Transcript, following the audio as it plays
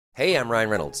Hey, I'm Ryan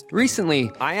Reynolds.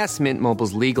 Recently, I asked Mint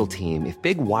Mobile's legal team if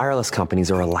big wireless companies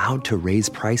are allowed to raise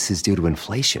prices due to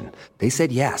inflation. They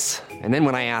said yes. And then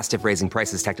when I asked if raising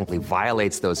prices technically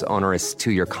violates those onerous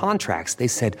two-year contracts, they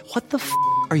said, "What the f***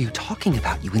 are you talking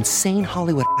about, you insane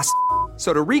Hollywood ass?"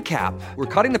 So to recap, we're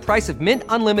cutting the price of Mint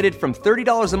Unlimited from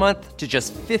 $30 a month to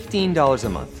just $15 a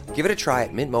month. Give it a try at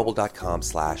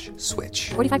mintmobile.com/switch.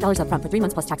 $45 up front for 3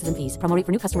 months plus taxes and fees. Promo rate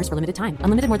for new customers for limited time.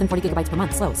 Unlimited more than 40 gigabytes per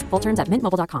month. Slows full terms at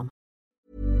mintmobile.com.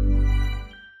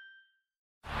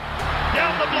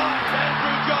 Down the block,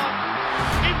 Andrew John.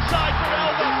 Inside for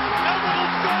Elba. Elba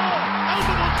will score.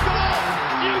 Elba will score.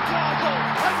 Newcastle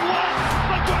have won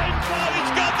the grand final. He's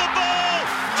got the ball.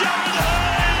 Jared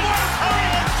Hayes.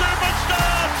 Oh,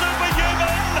 superstar,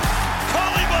 superhuman.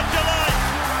 Collie Butterlight.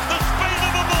 The speed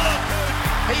of a bullet.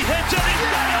 He hits it. He's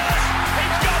got it.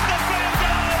 He's got the field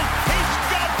goal. He's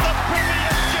got the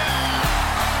premiership.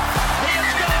 He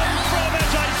has gone from,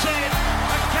 as I said,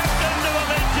 a captain to a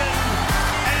legend.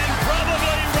 And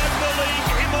probably rugby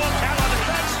league immortality.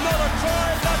 That's not a try,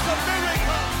 that's a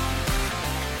miracle.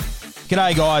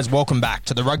 G'day guys, welcome back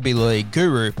to the Rugby League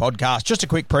Guru podcast. Just a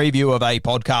quick preview of a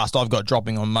podcast I've got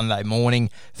dropping on Monday morning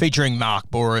featuring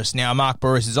Mark Bouris. Now, Mark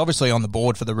Bouris is obviously on the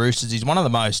board for the Roosters. He's one of the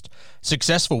most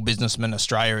successful businessmen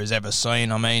Australia has ever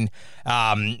seen. I mean,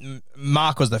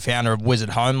 Mark was the founder of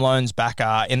Wizard Home Loans back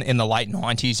in the late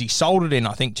 90s. He sold it in,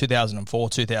 I think, 2004,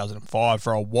 2005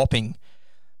 for a whopping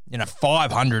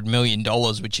 $500 million,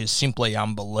 which is simply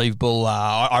unbelievable.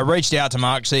 I reached out to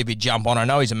Mark to see if he'd jump on. I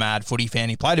know he's a mad footy fan.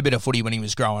 He played a bit of footy when he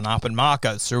was growing up, and Mark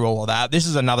goes through all of that. This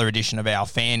is another edition of our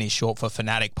Fan is Short for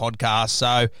Fanatic podcast.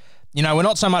 So, we're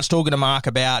not so much talking to Mark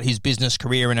about his business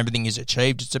career and everything he's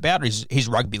achieved. It's about his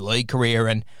rugby league career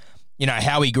and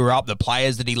how he grew up, the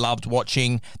players that he loved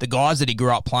watching, the guys that he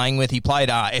grew up playing with. He played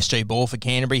SG Ball for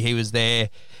Canterbury. He was there.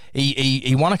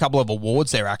 He won a couple of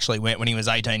awards there, actually, when he was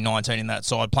 18, 19 in that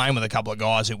side, playing with a couple of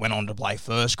guys who went on to play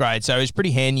first grade. So he's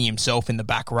pretty handy himself in the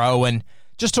back row and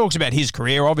just talks about his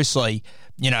career. Obviously,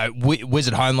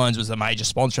 Wizard Home Loans was the major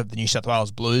sponsor of the New South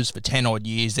Wales Blues for 10-odd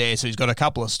years there. So he's got a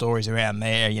couple of stories around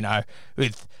there,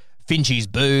 with Finchie's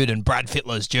boot and Brad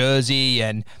Fittler's jersey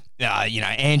and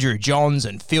Andrew Johns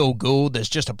and Phil Gould. There's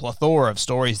just a plethora of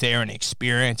stories there and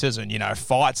experiences and,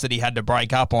 fights that he had to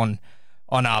break up on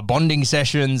our bonding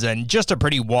sessions and just a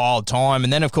pretty wild time.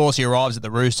 And then, of course, he arrives at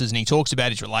the Roosters and he talks about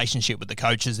his relationship with the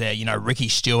coaches there, Ricky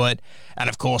Stewart and,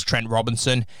 of course, Trent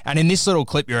Robinson. And in this little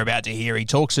clip you're about to hear, he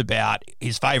talks about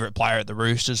his favourite player at the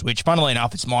Roosters, which, funnily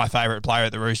enough, it's my favourite player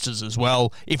at the Roosters as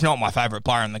well, if not my favourite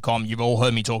player in the com. You've all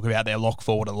heard me talk about their lock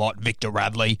forward a lot, Victor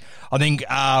Radley. I think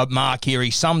Mark here,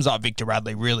 he sums up Victor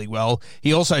Radley really well.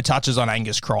 He also touches on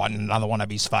Angus Crichton, another one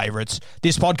of his favourites.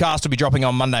 This podcast will be dropping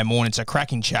on Monday morning. It's a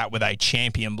cracking chat with a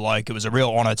champion bloke. It was a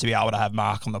real honour to be able to have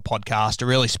Mark on the podcast, a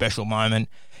really special moment.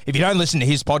 If you don't listen to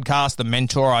his podcast, The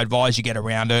Mentor, I advise you get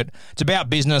around it. It's about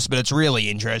business, but it's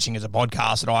really interesting as a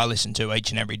podcast that I listen to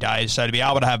each and every day. So to be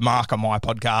able to have Mark on my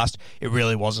podcast, it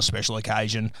really was a special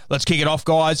occasion. Let's kick it off,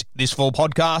 guys. This full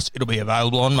podcast, it'll be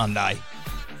available on Monday.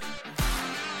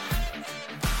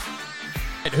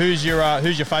 Who's your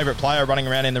favourite player running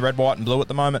around in the red, white and blue at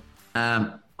the moment? I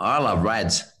love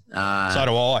Rads. So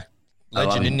do I.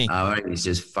 Legend, isn't he? I think he's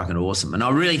just fucking awesome. And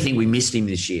I really think we missed him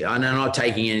this year. I'm not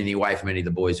taking anything away from any of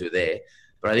the boys who were there,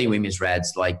 but I think we missed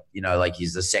Rads. Like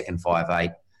he's the second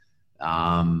 5'8".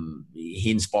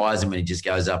 He inspires him when he just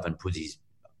goes up and puts his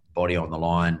body on the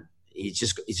line.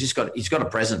 He's got a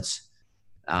presence.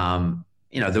 They've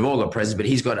all got presence, but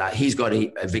he's got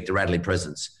a Victor Radley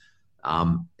presence.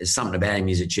 There's something about him.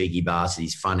 He's a cheeky bastard.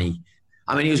 He's funny.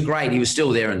 I mean, he was great. He was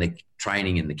still there in the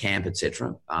training in the camp,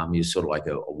 etc. He was sort of like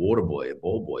a water boy, a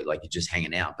ball boy, like you're just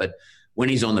hanging out. But when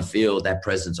he's on the field, that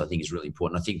presence I think is really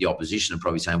important. I think the opposition are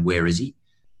probably saying, "Where is he?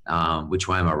 Which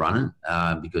way am I running?"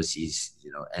 Because he's,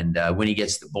 and when he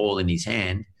gets the ball in his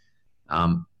hand,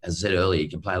 as I said earlier, he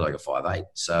can play like a 5'8".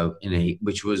 So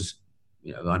which was,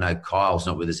 I know Kyle's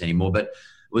not with us anymore, but it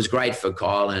was great for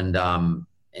Kyle and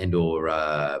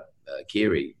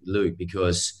Kiri, Luke,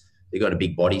 because they got a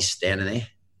big body standing there.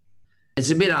 It's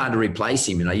a bit hard to replace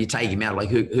him. You take him out. Like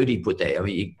who do you put there? I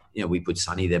mean, we put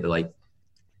Sonny there, but like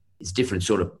it's a different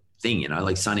sort of thing.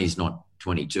 Like Sonny's not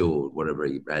 22 or whatever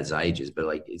his age is, but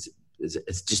like it's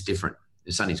just different.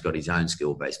 Sonny's got his own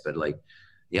skill base, but like,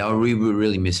 yeah, we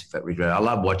really miss Ricky. I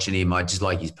love watching him. I just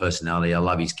like his personality. I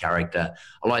love his character.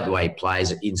 I like the way he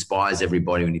plays. He inspires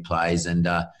everybody when he plays, and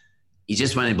he's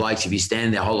just one of the blokes. If he's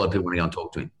standing there, a whole lot of people want to go and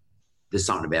talk to him. There's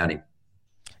something about him.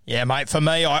 Yeah, mate. For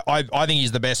me, I think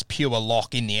he's the best pure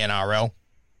lock in the NRL.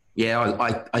 Yeah,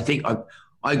 I think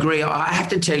I agree. I have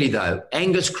to tell you though,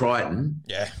 Angus Crichton.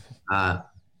 Yeah.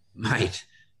 Mate,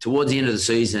 towards the end of the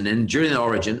season and during the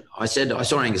Origin, I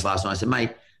saw Angus last night. I said,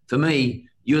 mate, for me,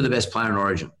 you're the best player in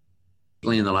Origin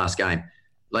in the last game.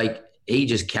 Like, he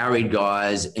just carried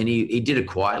guys, and he did it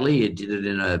quietly. He did it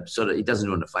in a sort of – he doesn't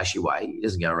do it in a flashy way. He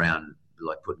doesn't go around,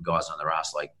 like, putting guys on their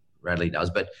ass like Radley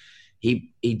does. But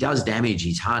he does damage.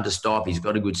 He's hard to stop. He's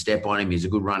got a good step on him. He's a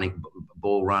good running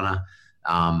ball runner.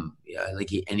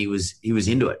 He was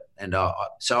into it. And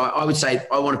so I would say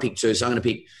I want to pick two. So I'm going to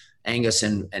pick Angus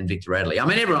and Victor Radley. I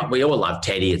mean, we all love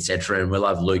Teddy, etc., and we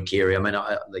love Luke Keary. I mean,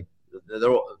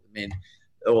 they're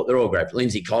all great.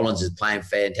 Lindsay Collins is playing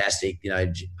fantastic. You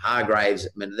know, Hargraves. I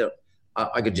mean,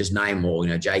 I could just name more.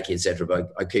 You know, Jakey, etc.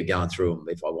 But I keep going through them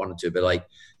if I wanted to. But like,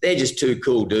 they're just two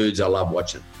cool dudes. I love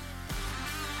watching.